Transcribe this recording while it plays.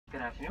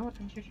afternoon.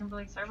 Welcome to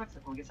Timberlake Starbucks.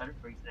 We'll get started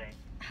for you today.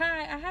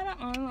 Hi, I had an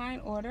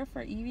online order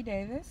for Evvey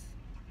Davis.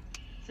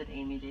 Is it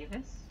Amy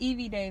Davis?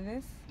 Evvey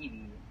Davis.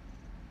 Evvey.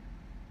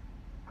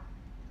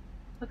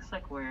 Looks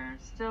like we're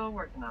still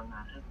working on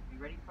that. It'll be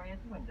ready for you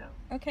at the window.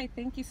 Okay,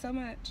 thank you so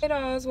much. Hey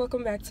dolls,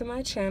 welcome back to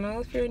my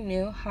channel. If you're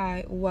new,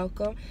 hi,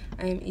 welcome.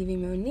 I am Evvey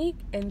Monique,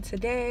 and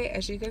today,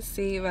 as you can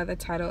see by the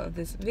title of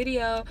this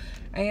video,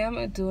 I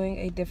am doing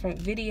a different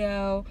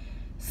video.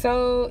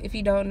 So, if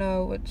you don't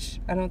know, which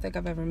I don't think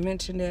I've ever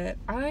mentioned it,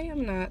 I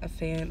am not a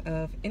fan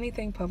of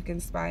anything pumpkin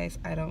spice.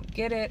 I don't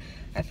get it.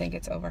 I think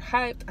it's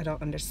overhyped. I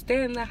don't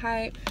understand the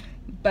hype.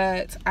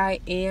 But I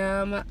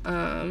am,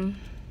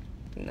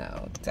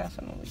 no,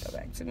 definitely go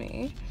back to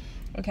me.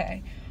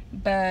 Okay.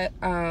 But,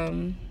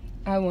 I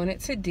wanted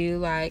to do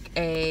like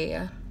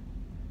a,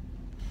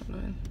 hold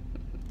on.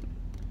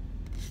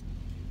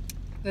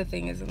 The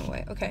thing is in the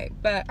way. Okay,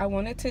 but I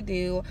wanted to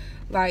do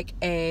like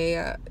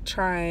a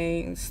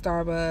trying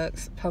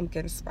Starbucks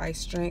pumpkin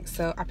spice drink.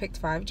 So I picked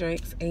 5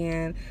 drinks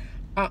and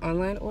I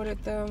online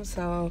ordered them.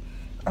 So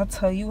I'll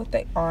tell you what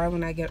they are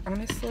when I get.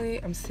 Honestly,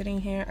 I'm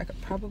sitting here. I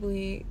could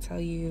probably tell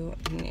you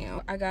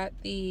now. I got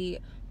the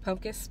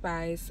pumpkin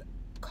spice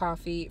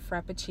coffee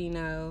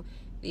frappuccino,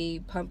 the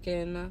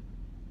pumpkin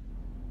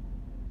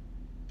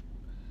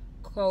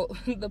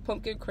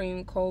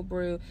cream cold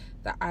brew,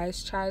 the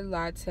iced chai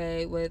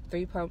latte with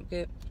 3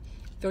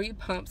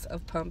 pumps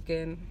of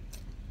pumpkin,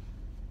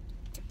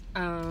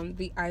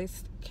 the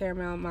iced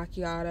caramel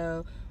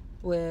macchiato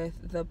with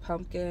the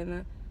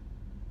pumpkin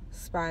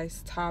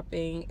spice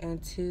topping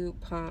and 2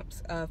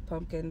 pumps of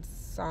pumpkin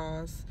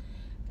sauce,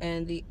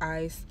 and the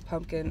iced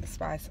pumpkin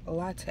spice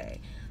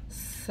latte.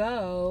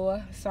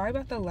 So sorry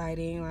about the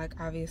lighting, like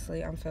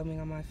obviously I'm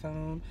filming on my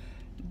phone,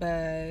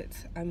 but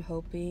I'm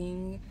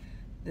hoping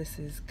this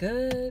is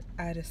good.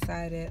 I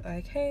decided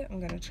like, hey, I'm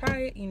gonna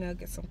try it, you know,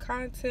 get some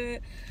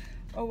content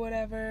or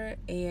whatever.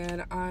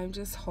 And I'm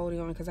just holding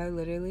on because I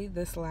literally,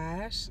 this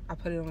lash, I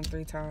put it on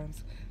 3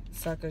 times.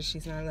 Sucker,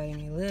 she's not letting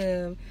me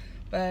live.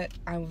 But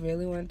I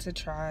really want to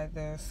try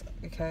this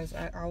because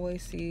I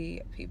always see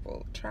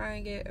people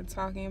trying it and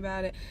talking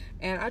about it.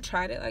 And I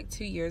tried it like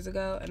 2 years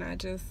ago and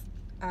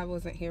I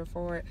wasn't here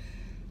for it.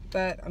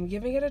 But I'm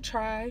giving it a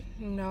try.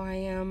 You know, I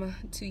am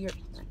 2 years,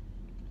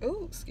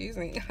 ooh, excuse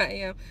me. I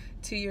am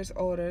 2 years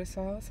older,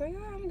 so I was like,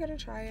 oh, I'm gonna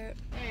try it.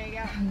 There you go.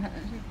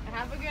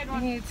 Have a good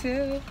one. Me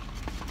too.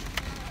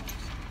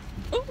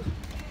 Ooh.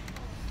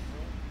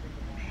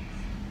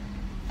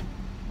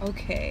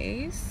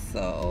 Okay,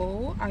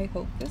 so I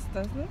hope this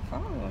doesn't fall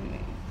on me.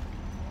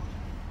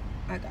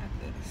 I got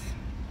this.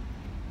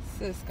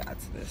 Sis got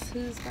this.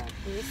 Who's got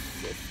this?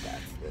 Sis got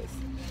this.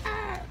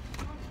 Ah.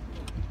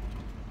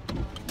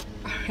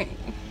 Alright.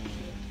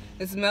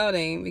 It's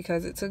melting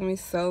because it took me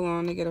so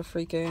long to get a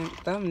freaking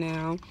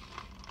thumbnail.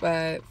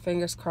 But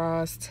fingers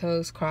crossed,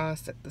 toes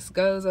crossed that this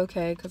goes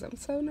okay because I'm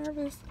so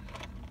nervous.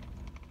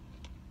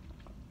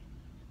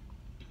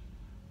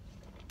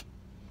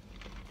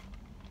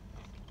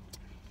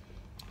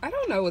 I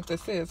don't know what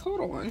this is.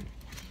 Hold on.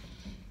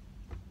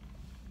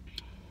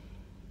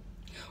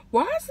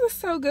 Why is this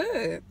so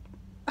good?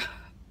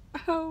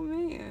 Oh,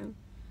 man.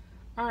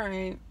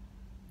 Alright.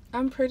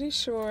 I'm pretty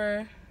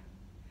sure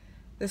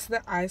this is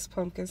the iced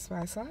pumpkin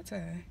spice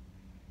latte.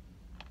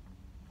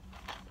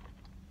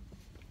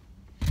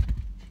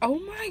 Oh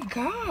my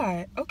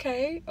god.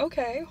 Okay,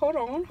 hold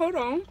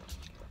on.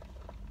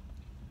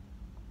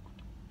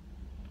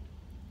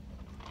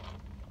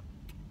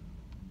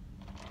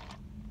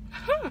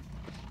 Huh.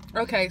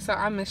 Okay, so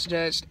I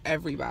misjudged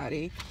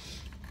everybody.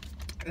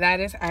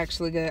 That is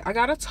actually good. I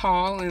got a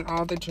towel in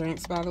all the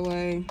drinks, by the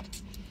way.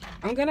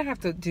 I'm gonna have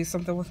to do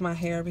something with my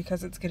hair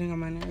because it's getting on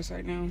my nerves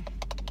right now.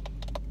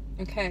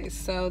 Okay,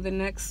 so the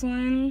next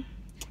one,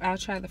 I'll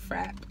try the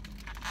frap.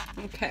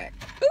 Okay.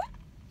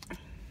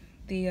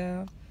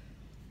 The,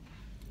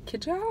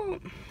 could y'all...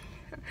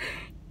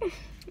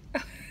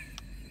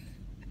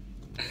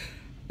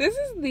 This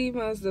is the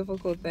most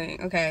difficult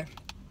thing. Okay.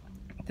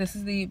 This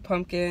is the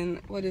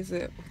pumpkin... What is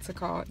it? What's it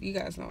called? You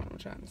guys know what I'm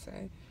trying to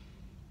say.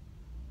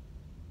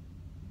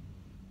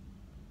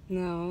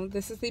 No,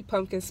 this is the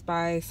pumpkin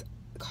spice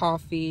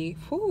coffee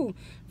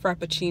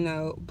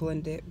frappuccino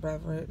blended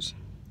beverage.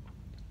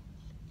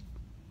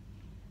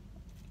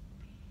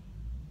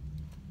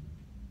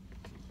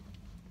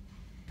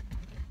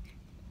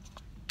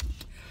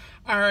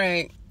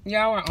 Alright,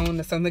 y'all are on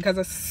to something because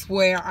I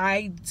swear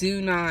I do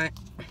not.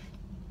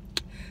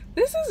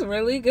 This is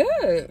really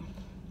good.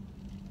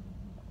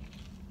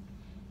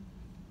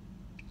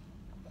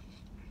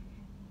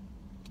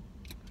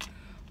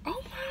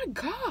 Oh my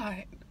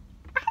god.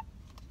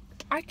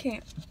 I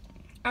can't.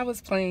 I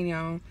was playing,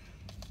 y'all.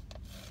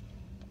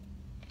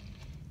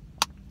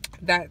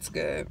 That's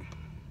good.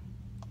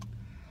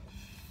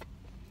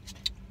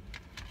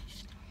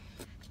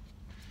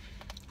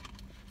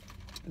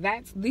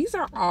 These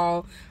are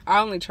all, I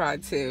only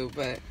tried 2,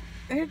 but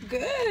they're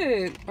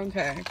good.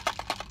 Okay.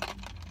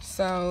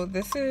 So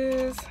this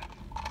is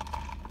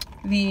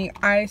the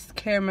iced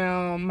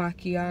caramel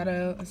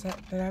macchiato.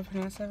 Did I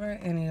pronounce that right?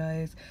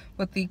 Anyways,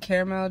 with the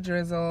caramel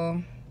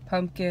drizzle,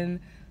 pumpkin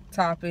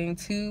topping,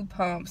 2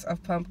 pumps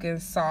of pumpkin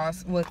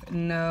sauce with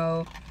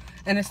no,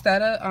 and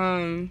instead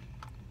of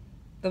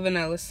the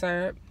vanilla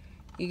syrup,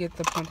 you get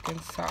the pumpkin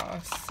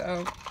sauce.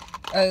 So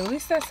at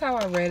least that's how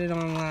I read it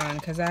online,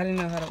 because I didn't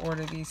know how to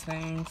order these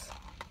things.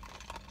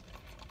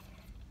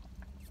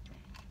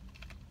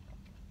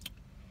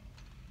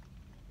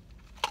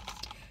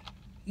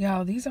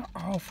 Y'all, these are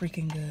all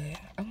freaking good.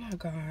 Oh my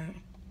god.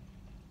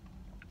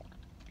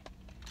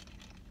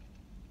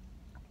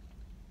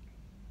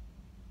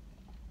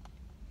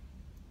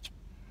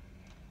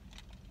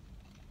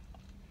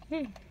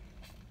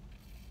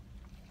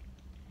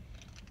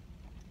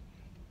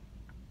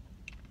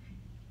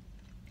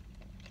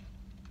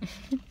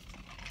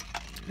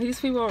 These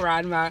people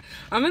riding by.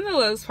 I'm in the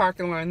Lowe's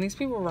parking lot, and these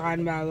people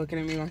riding by looking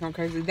at me like I'm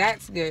crazy.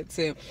 That's good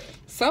too.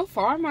 So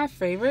far, my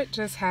favorite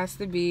just has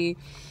to be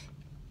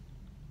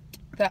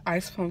the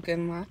iced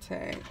pumpkin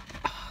latte.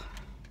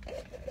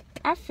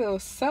 I feel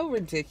so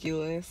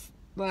ridiculous.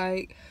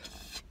 Like,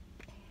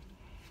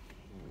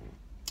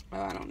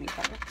 oh, I don't need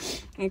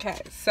that.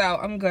 Okay, so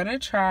I'm gonna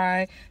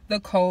try the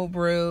cold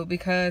brew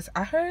because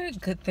I heard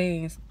good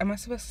things. Am I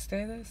supposed to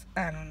say this?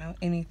 I don't know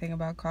anything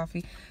about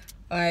coffee.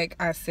 Like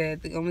I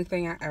said, the only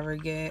thing I ever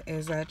get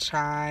is a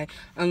chai.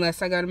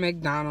 Unless I go to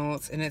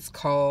McDonald's and it's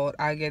cold,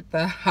 I get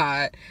the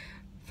hot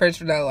French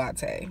vanilla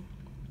latte.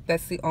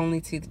 That's the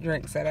only 2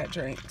 drinks that I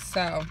drink.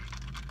 So,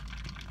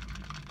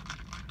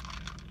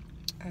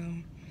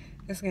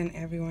 it's getting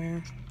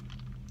everywhere.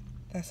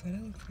 That's what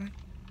it looks like.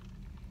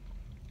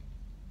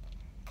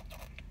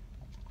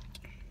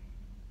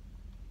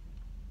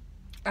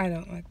 I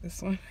don't like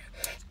this one.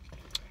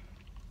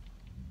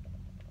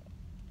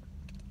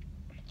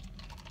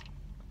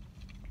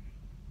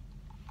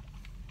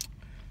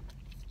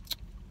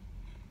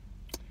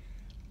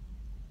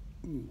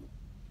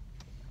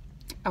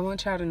 I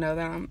want y'all to know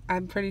that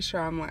I'm pretty sure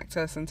I'm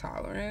lactose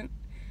intolerant.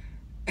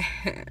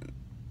 And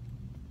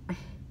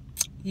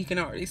you can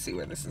already see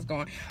where this is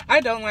going.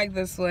 I don't like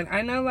this one.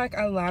 I know like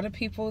a lot of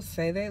people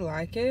say they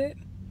like it.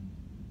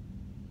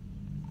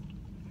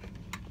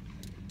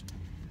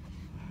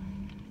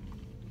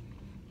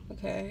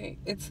 Okay,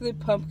 it's the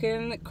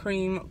pumpkin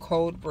cream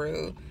cold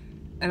brew.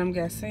 And I'm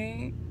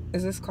guessing,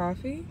 is this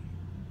coffee?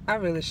 I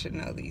really should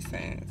know these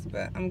things,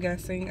 but I'm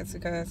guessing it's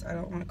because I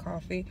don't want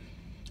coffee.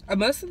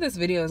 Most of this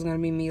video is going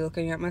to be me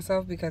looking at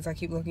myself because I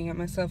keep looking at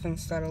myself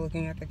instead of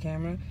looking at the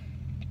camera.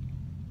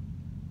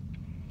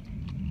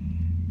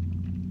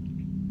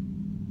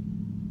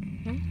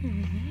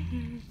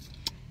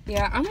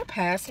 Yeah, I'm going to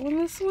pass on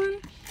this one.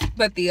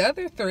 But the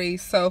other 3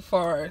 so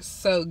far are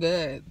so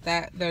good.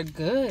 They're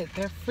good.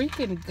 They're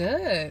freaking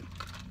good.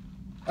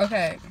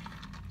 Okay.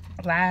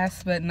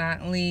 Last but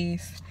not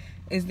least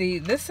is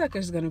this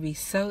sucker's going to be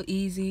so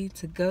easy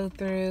to go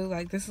through.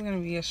 Like, this is going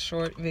to be a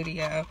short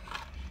video.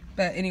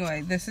 But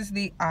anyway, this is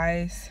the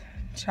iced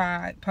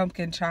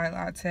pumpkin chai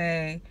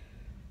latte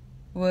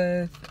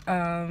with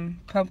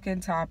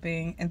pumpkin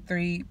topping and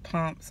 3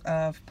 pumps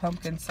of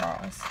pumpkin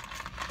sauce.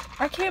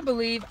 I can't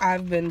believe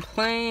I've been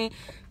playing,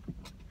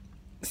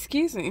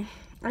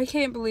 I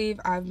can't believe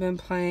I've been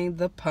playing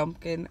the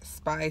pumpkin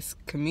spice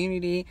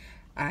community.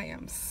 I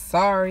am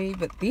sorry,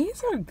 but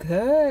these are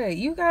good.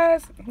 You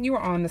guys, you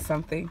were on to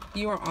something.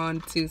 You were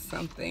on to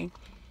something.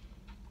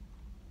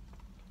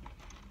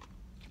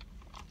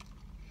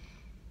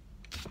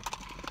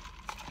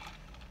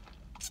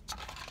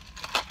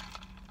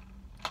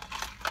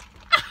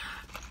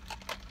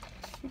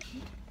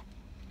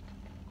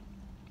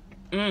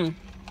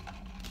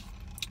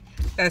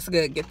 That's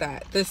good. Get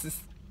that. This is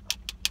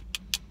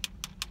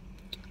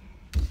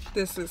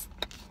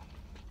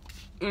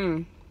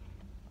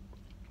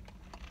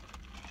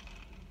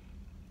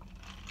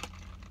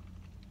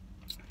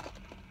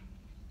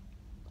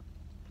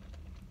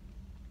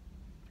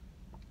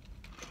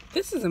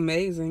This is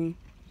amazing.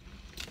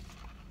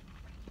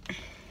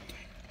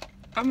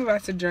 I'm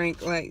about to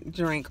drink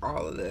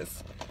all of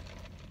this.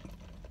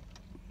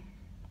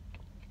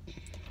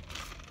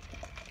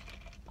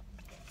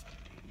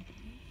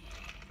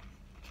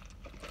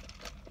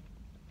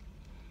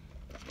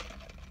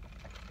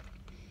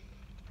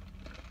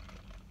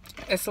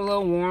 It's a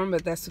little warm,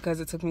 but that's because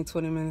it took me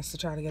 20 minutes to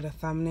try to get a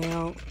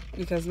thumbnail.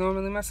 Because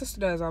normally my sister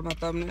does all my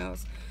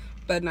thumbnails,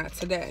 but not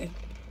today.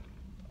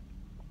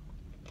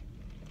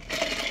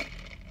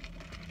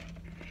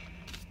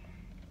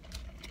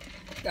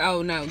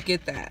 Oh no,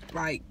 get that.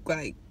 Like,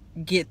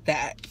 get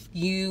that.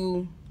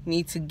 You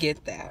need to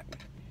get that.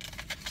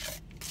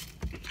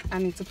 I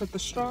need to put the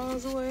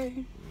straws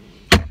away.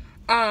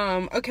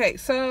 Okay,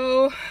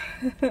 so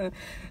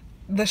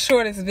the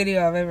shortest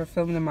video I've ever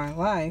filmed in my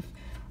life.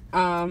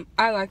 I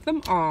like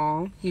them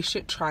all. You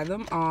should try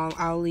them all.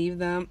 I'll leave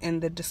them in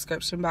the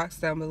description box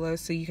down below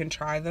so you can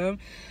try them.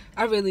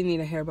 I really need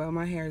a hair bow.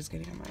 My hair is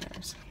getting on my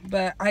nerves.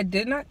 But I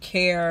did not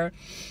care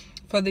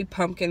for the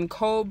pumpkin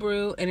cold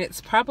brew, and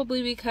it's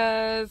probably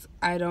because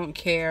I don't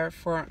care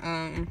for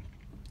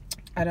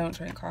I don't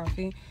drink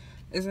coffee.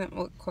 Isn't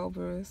what cold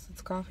brew is?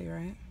 It's coffee,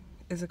 right?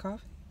 Is it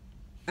coffee?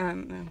 I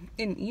don't know.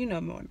 And you know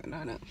more than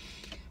I know.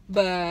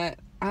 But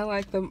I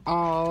like them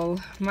all.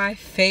 My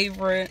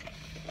favorite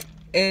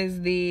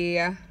is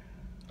the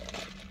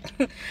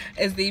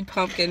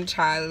pumpkin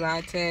chai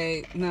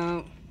latte.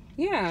 No.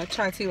 Yeah,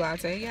 chai tea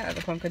latte. Yeah,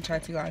 the pumpkin chai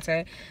tea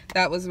latte.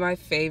 That was my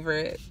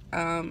favorite.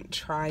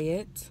 Try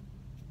it.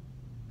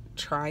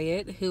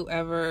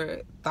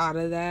 Whoever thought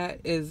of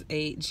that is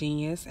a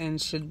genius and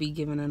should be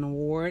given an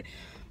award.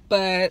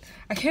 But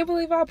I can't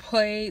believe I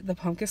played the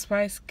pumpkin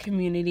spice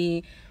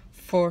community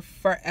for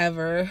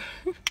forever.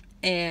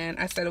 And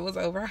I said it was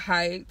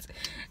overhyped.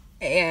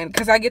 And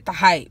because I get the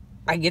hype.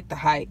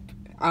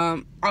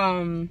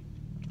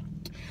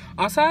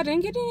 Also, I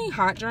didn't get any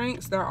hot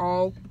drinks. They're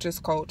all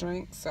just cold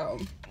drinks. So,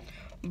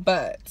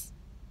 but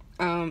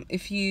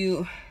if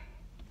you,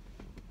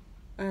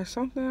 there's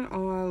something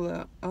on my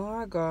lip. Oh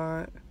my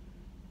God,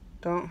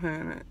 don't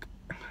panic.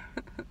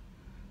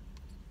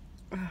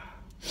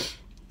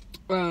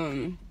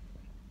 You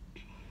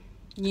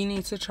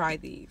need to try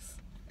these.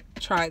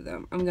 Try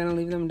them. I'm gonna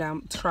leave them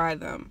down. Try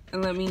them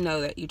and let me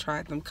know that you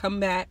tried them. Come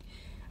back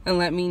and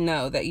let me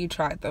know that you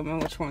tried them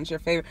and which one's your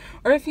favorite.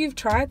 Or if you've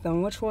tried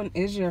them, which one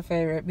is your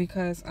favorite?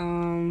 Because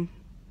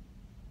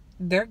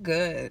they're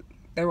good.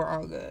 They were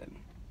all good.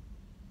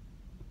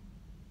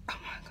 Oh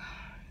my God.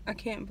 I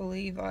can't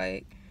believe,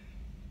 like,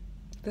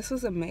 this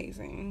was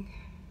amazing.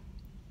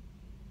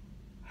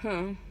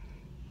 I'm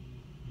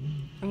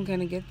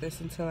gonna get this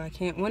until I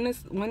can't.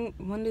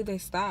 When do they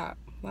stop?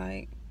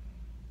 Like,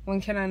 when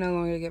can I no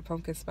longer get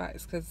pumpkin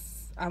spice?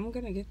 Because I'm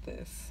gonna get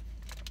this.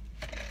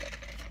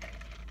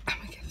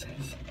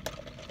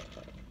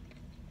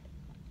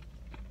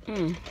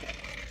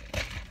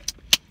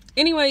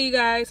 Anyway, you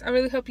guys, I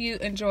really hope you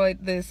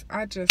enjoyed this.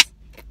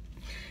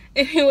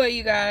 Anyway,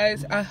 you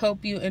guys, I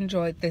hope you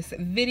enjoyed this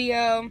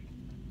video.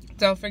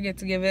 Don't forget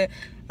to give it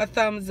a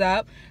thumbs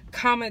up,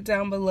 comment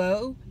down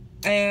below,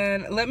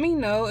 and let me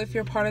know if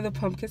you're part of the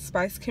pumpkin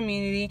spice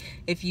community,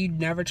 if you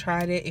never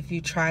tried it, if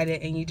you tried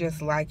it and you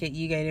just like it,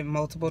 you gave it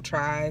multiple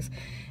tries,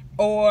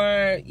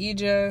 or you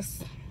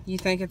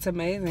think it's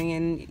amazing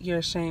and you're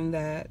ashamed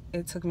that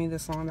it took me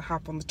this long to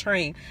hop on the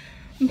train.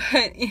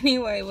 But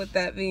anyway, with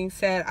that being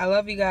said, I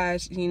love you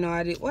guys. You know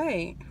I did.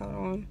 Wait, hold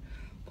on.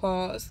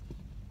 Pause.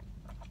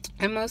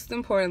 And most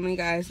importantly,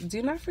 guys,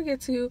 do not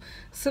forget to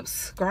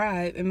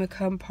subscribe and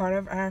become part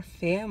of our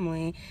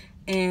family.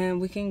 And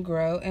we can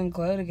grow and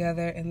glow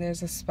together. And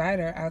there's a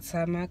spider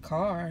outside my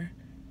car.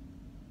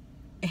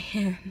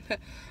 And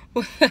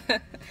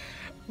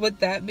with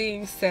that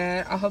being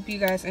said, I hope you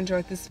guys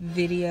enjoyed this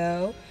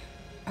video.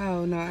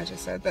 Oh, no, I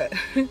just said that.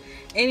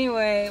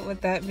 Anyway,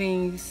 with that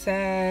being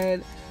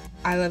said,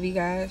 I love you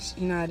guys.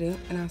 You know I do.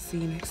 And I'll see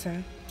you next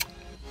time.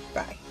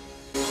 Bye.